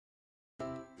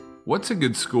What's a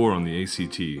good score on the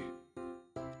ACT?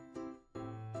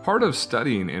 Part of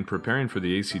studying and preparing for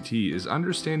the ACT is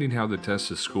understanding how the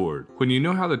test is scored. When you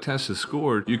know how the test is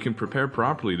scored, you can prepare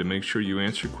properly to make sure you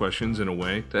answer questions in a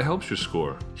way that helps your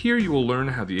score. Here you will learn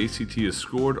how the ACT is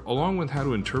scored along with how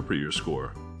to interpret your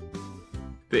score.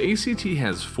 The ACT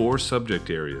has 4 subject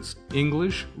areas: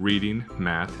 English, reading,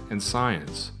 math, and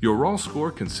science. Your raw score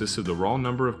consists of the raw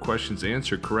number of questions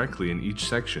answered correctly in each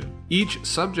section. Each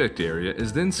subject area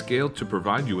is then scaled to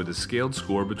provide you with a scaled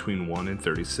score between 1 and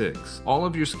 36. All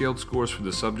of your scaled scores for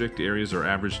the subject areas are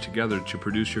averaged together to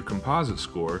produce your composite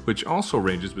score, which also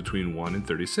ranges between 1 and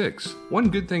 36. One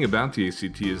good thing about the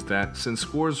ACT is that since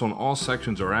scores on all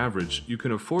sections are averaged, you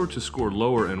can afford to score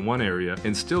lower in one area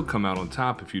and still come out on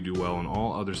top if you do well in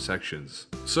all other sections.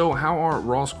 So how are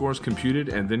raw scores computed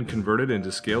and then converted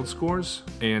into scaled scores?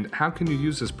 And how can you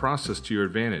use this process to your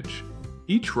advantage?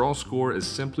 Each raw score is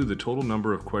simply the total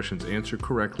number of questions answered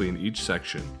correctly in each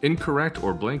section. Incorrect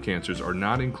or blank answers are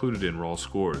not included in raw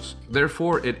scores.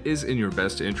 Therefore, it is in your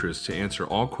best interest to answer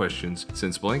all questions,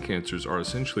 since blank answers are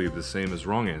essentially the same as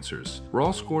wrong answers.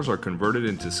 Raw scores are converted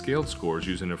into scaled scores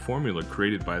using a formula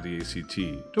created by the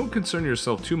ACT. Don't concern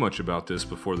yourself too much about this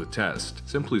before the test.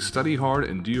 Simply study hard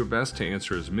and do your best to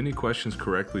answer as many questions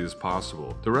correctly as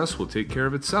possible. The rest will take care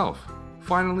of itself.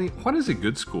 Finally, what is a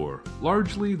good score?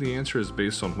 Largely, the answer is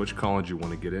based on which college you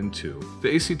want to get into.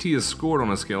 The ACT is scored on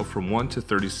a scale from 1 to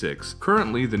 36.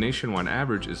 Currently, the nationwide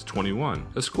average is 21.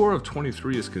 A score of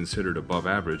 23 is considered above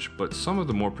average, but some of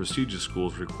the more prestigious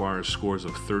schools require scores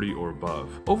of 30 or above.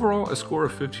 Overall, a score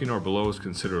of 15 or below is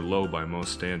considered low by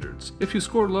most standards. If you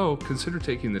score low, consider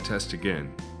taking the test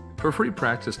again. For free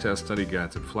practice test study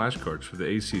guides and flashcards for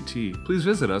the ACT, please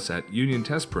visit us at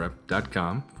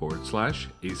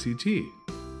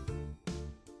uniontestprep.com/ACT.